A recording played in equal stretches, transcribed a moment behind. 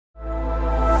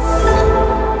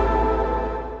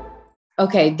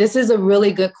Okay, this is a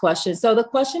really good question. So the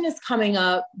question is coming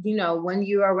up, when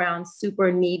you're around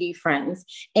super needy friends,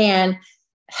 and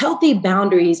healthy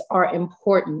boundaries are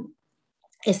important,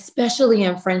 especially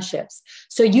in friendships.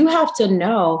 So you have to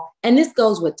know, and this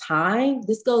goes with time,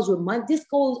 this goes with money, this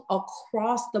goes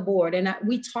across the board. And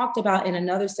we talked about in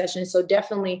another session. So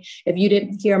definitely, if you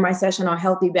didn't hear my session on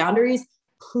healthy boundaries,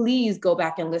 please go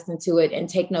back and listen to it and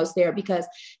take notes there, because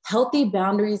healthy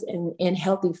boundaries and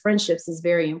healthy friendships is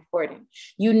very important.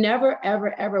 You never,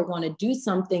 ever, ever want to do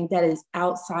something that is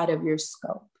outside of your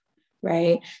scope,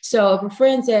 right? So if a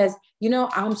friend says,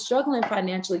 I'm struggling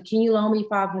financially, can you loan me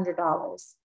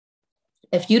 $500?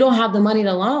 If you don't have the money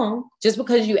to loan, just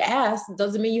because you ask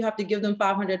doesn't mean you have to give them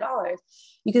 $500.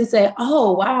 You can say,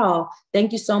 oh, wow,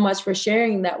 thank you so much for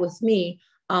sharing that with me.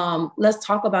 Let's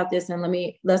talk about this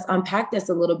and let's unpack this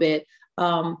a little bit.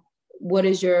 What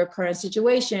is your current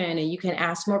situation? And you can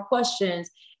ask more questions.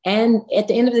 And at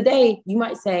the end of the day, you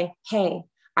might say, hey,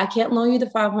 I can't loan you the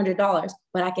 $500,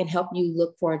 but I can help you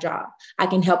look for a job. I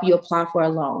can help you apply for a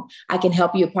loan. I can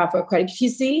help you apply for a credit. You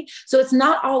see? So it's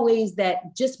not always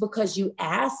that just because you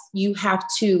ask, you have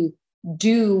to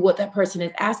do what that person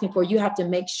is asking for. You have to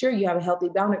make sure you have a healthy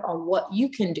boundary on what you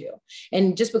can do.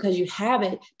 And just because you have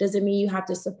it doesn't mean you have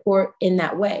to support in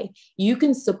that way. You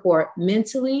can support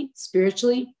mentally,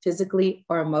 spiritually, physically,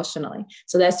 or emotionally.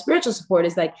 So that spiritual support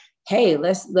is like, hey,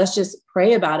 let's just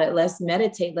pray about it. Let's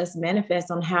meditate. Let's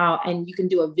manifest on how, and you can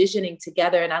do a visioning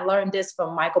together. And I learned this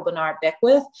from Michael Bernard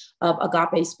Beckwith of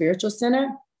Agape Spiritual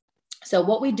Center. So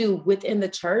what we do within the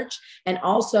church and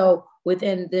also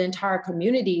within the entire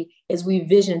community is we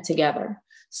vision together.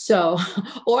 So,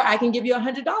 or I can give you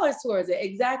 $100 towards it.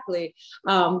 Exactly.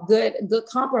 Good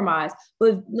compromise.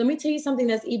 But let me tell you something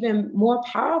that's even more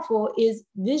powerful is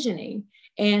visioning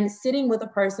and sitting with a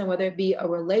person, whether it be a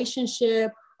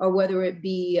relationship or whether it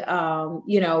be,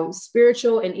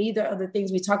 spiritual, and either of the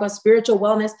things we talk about, spiritual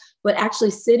wellness, but actually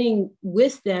sitting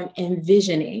with them and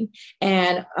visioning.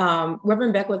 And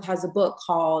Reverend Beckwith has a book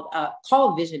called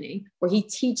Visioning, where he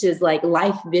teaches like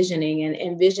life visioning and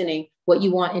envisioning what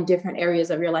you want in different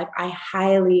areas of your life. I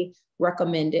highly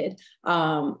recommended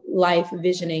Life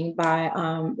Visioning by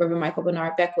Reverend Michael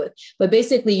Bernard Beckwith. But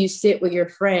basically you sit with your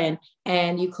friend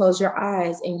and you close your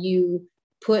eyes and you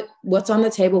put what's on the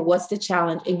table, what's the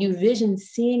challenge, and you vision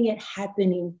seeing it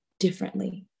happening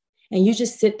differently. And you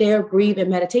just sit there, breathe in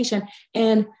meditation,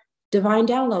 and divine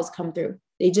downloads come through.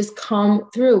 They just come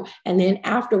through. And then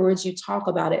afterwards you talk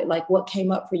about it, like what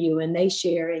came up for you, and they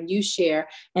share and you share.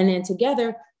 And then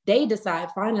together they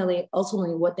decide finally,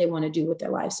 ultimately what they want to do with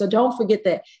their life. So don't forget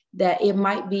that it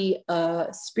might be a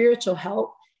spiritual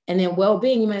help. And then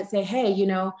well-being, you might say, hey,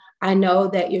 I know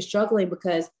that you're struggling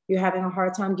because you're having a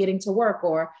hard time getting to work,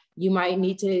 or you might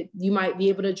be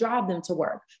able to drive them to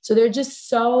work. So there are just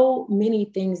so many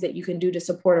things that you can do to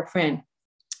support a friend.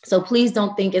 So please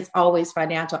don't think it's always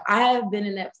financial. I have been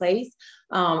in that place,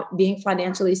 being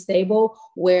financially stable,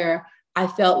 where I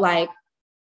felt like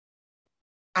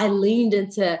I leaned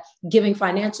into giving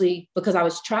financially because I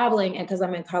was traveling and because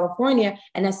I'm in California,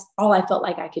 and that's all I felt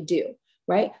like I could do.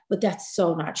 Right? But that's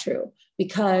so not true,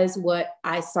 because what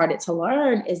I started to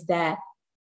learn is that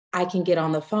I can get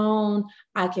on the phone,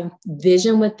 I can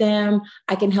vision with them,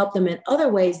 I can help them in other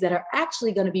ways that are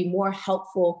actually going to be more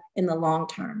helpful in the long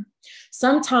term.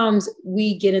 Sometimes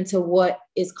we get into what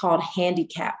is called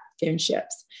handicap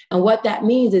friendships. And what that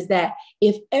means is that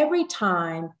if every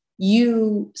time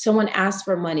someone asks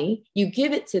for money, you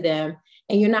give it to them,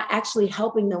 and you're not actually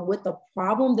helping them with the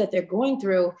problem that they're going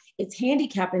through, it's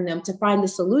handicapping them to find the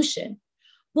solution.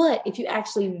 But if you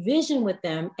actually vision with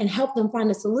them and help them find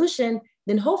a solution,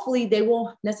 then hopefully they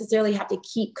won't necessarily have to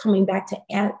keep coming back to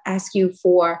ask you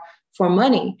for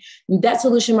money. That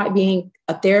solution might be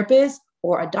a therapist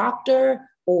or a doctor,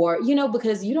 or,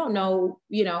 because you don't know,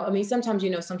 sometimes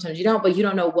sometimes you don't, but you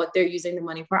don't know what they're using the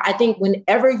money for. I think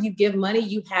whenever you give money,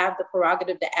 you have the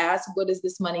prerogative to ask, what is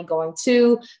this money going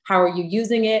to? How are you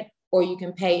using it? Or you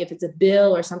can pay, if it's a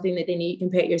bill or something that they need, you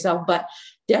can pay it yourself. But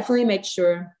definitely make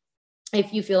sure,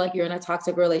 if you feel like you're in a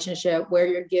toxic relationship where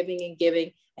you're giving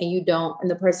and you don't, and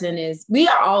the person we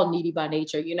are all needy by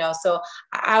nature, so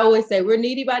I always say we're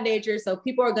needy by nature. So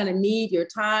people are going to need your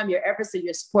time, your efforts, and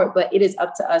your support, but it is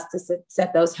up to us to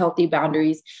set those healthy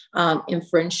boundaries in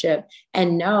friendship,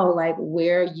 and know like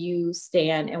where you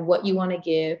stand and what you want to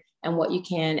give and what you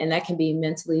can. And that can be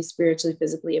mentally, spiritually,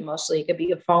 physically, emotionally. It could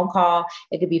be a phone call.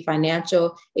 It could be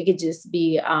financial. It could just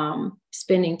be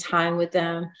spending time with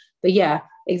them. But yeah,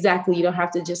 exactly. You don't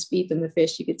have to just feed them the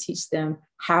fish. You could teach them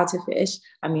how to fish.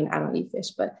 I mean, I don't eat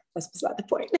fish, but that's beside the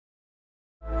point.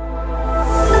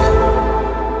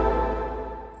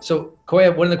 So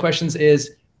Koya, one of the questions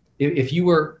is, if you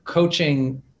were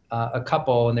coaching a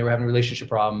couple and they were having relationship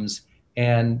problems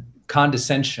and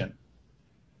condescension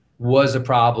was a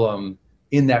problem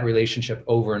in that relationship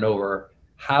over and over,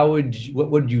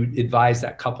 what would you advise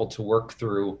that couple to work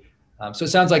through? So it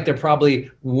sounds like they're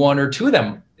probably one or two of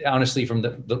them, honestly, from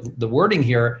the wording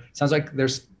here, it sounds like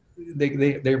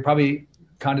they're probably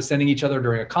condescending each other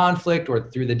during a conflict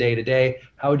or through the day-to-day.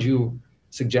 How would you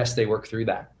suggest they work through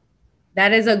that?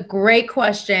 That is a great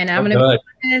question. I'm going to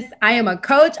be honest. I am a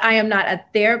coach. I am not a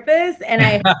therapist, and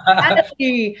I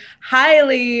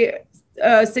highly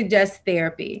suggest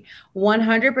therapy.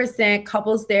 100%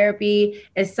 couples therapy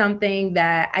is something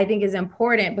that I think is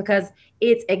important because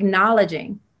it's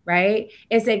acknowledging, right?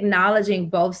 It's acknowledging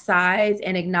both sides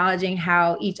and acknowledging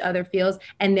how each other feels.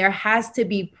 And there has to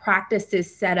be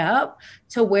practices set up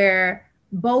to where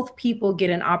both people get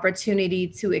an opportunity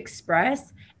to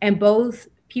express and both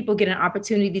people get an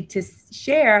opportunity to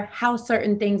share how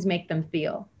certain things make them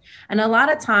feel. And a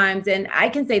lot of times, and I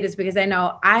can say this because I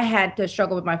know I had to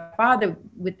struggle with my father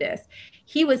with this.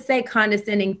 He would say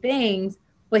condescending things,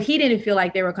 but he didn't feel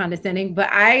like they were condescending, but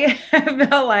I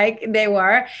felt like they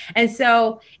were. And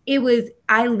so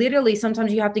I literally,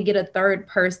 sometimes you have to get a third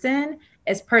person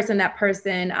that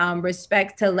person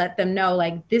respects to let them know,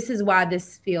 like, this is why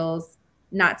this feels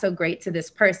not so great to this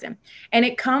person. And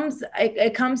it comes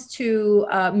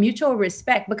to mutual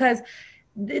respect, because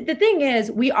the thing is,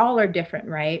 we all are different,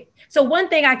 right? So one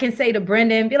thing I can say to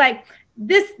Brendan, be like,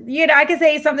 this, I can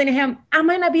say something to him. I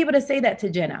might not be able to say that to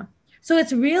Jenna. So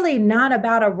it's really not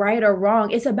about a right or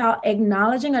wrong. It's about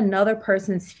acknowledging another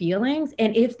person's feelings.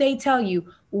 And if they tell you,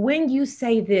 when you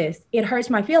say this, it hurts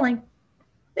my feeling,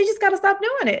 they just got to stop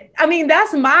doing it. I mean,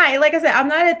 like I said, I'm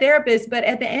not a therapist, but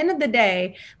at the end of the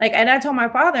day, and I told my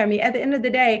father, at the end of the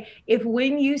day, if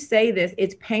when you say this,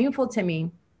 it's painful to me,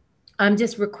 I'm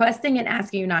just requesting and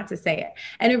asking you not to say it.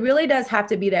 And it really does have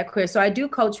to be that clear. So I do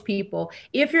coach people,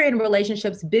 if you're in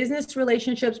relationships, business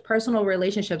relationships, personal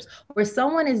relationships, where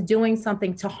someone is doing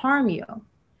something to harm you,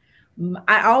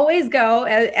 I always go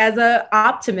as an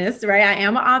optimist, right? I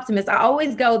am an optimist. I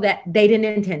always go that they didn't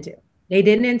intend to. They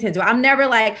didn't intend to. I'm never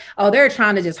like, oh, they're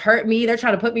trying to just hurt me. They're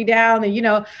trying to put me down.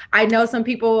 And, I know some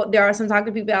people, there are some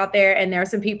toxic people out there, and there are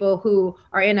some people who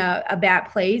are in a bad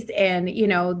place, and,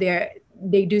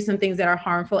 they do some things that are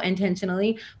harmful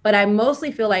intentionally. But I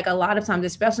mostly feel like a lot of times,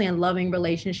 especially in loving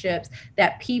relationships,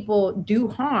 that people do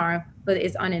harm, but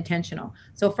it's unintentional.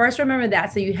 So first, remember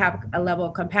that, so you have a level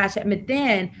of compassion, but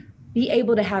then be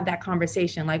able to have that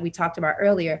conversation like we talked about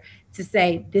earlier, to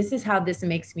say, this is how this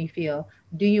makes me feel.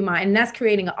 Do you mind? And that's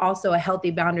creating also a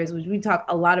healthy boundaries, which we talk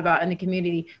a lot about in the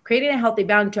community, creating a healthy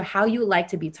boundary to how you would like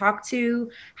to be talked to,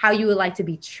 how you would like to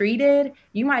be treated.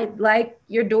 You might like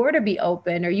your door to be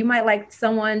open, or you might like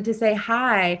someone to say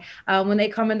hi when they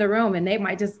come in the room, and they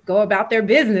might just go about their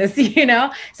business,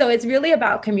 So it's really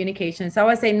about communication. So I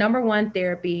would say, number one,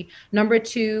 therapy, number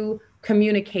two,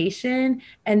 communication,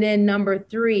 and then number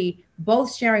three,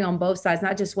 both sharing on both sides,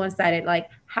 not just one-sided. Like,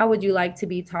 how would you like to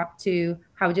be talked to?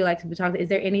 How would you like to be talked to? Is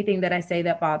there anything that I say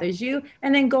that bothers you?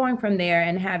 And then going from there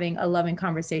and having a loving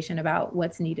conversation about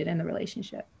what's needed in the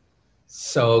relationship.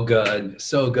 So good.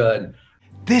 So good.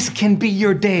 This can be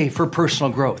your day for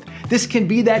personal growth. This can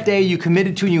be that day you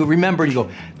committed to and you remember and you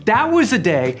go, that was the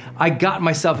day I got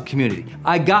myself a community.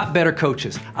 I got better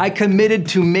coaches. I committed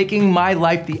to making my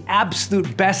life the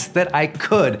absolute best that I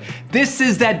could. This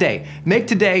is that day. Make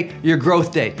today your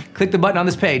growth day. Click the button on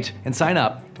this page and sign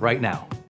up right now.